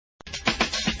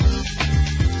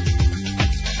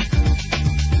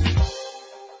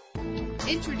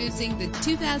Introducing the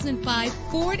 2005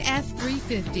 Ford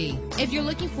F-350. If you're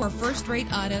looking for a first-rate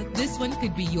auto, this one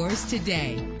could be yours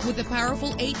today. With a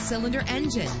powerful 8-cylinder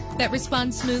engine that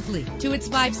responds smoothly to its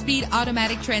 5-speed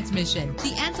automatic transmission,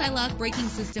 the anti-lock braking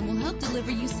system will help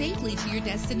deliver you safely to your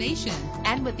destination.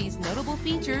 And with these notable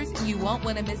features, you won't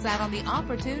want to miss out on the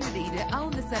opportunity to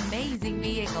own this amazing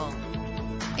vehicle.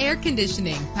 Air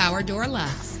conditioning, power door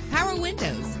locks, power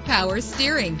windows, power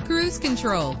steering, cruise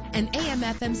control, and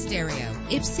AM/FM stereo.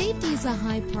 If safety is a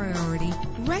high priority,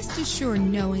 rest assured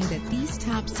knowing that these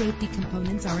top safety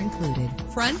components are included.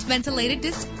 Front ventilated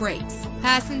disc brakes,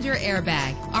 passenger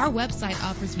airbag. Our website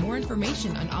offers more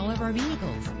information on all of our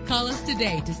vehicles. Call us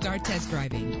today to start test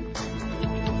driving.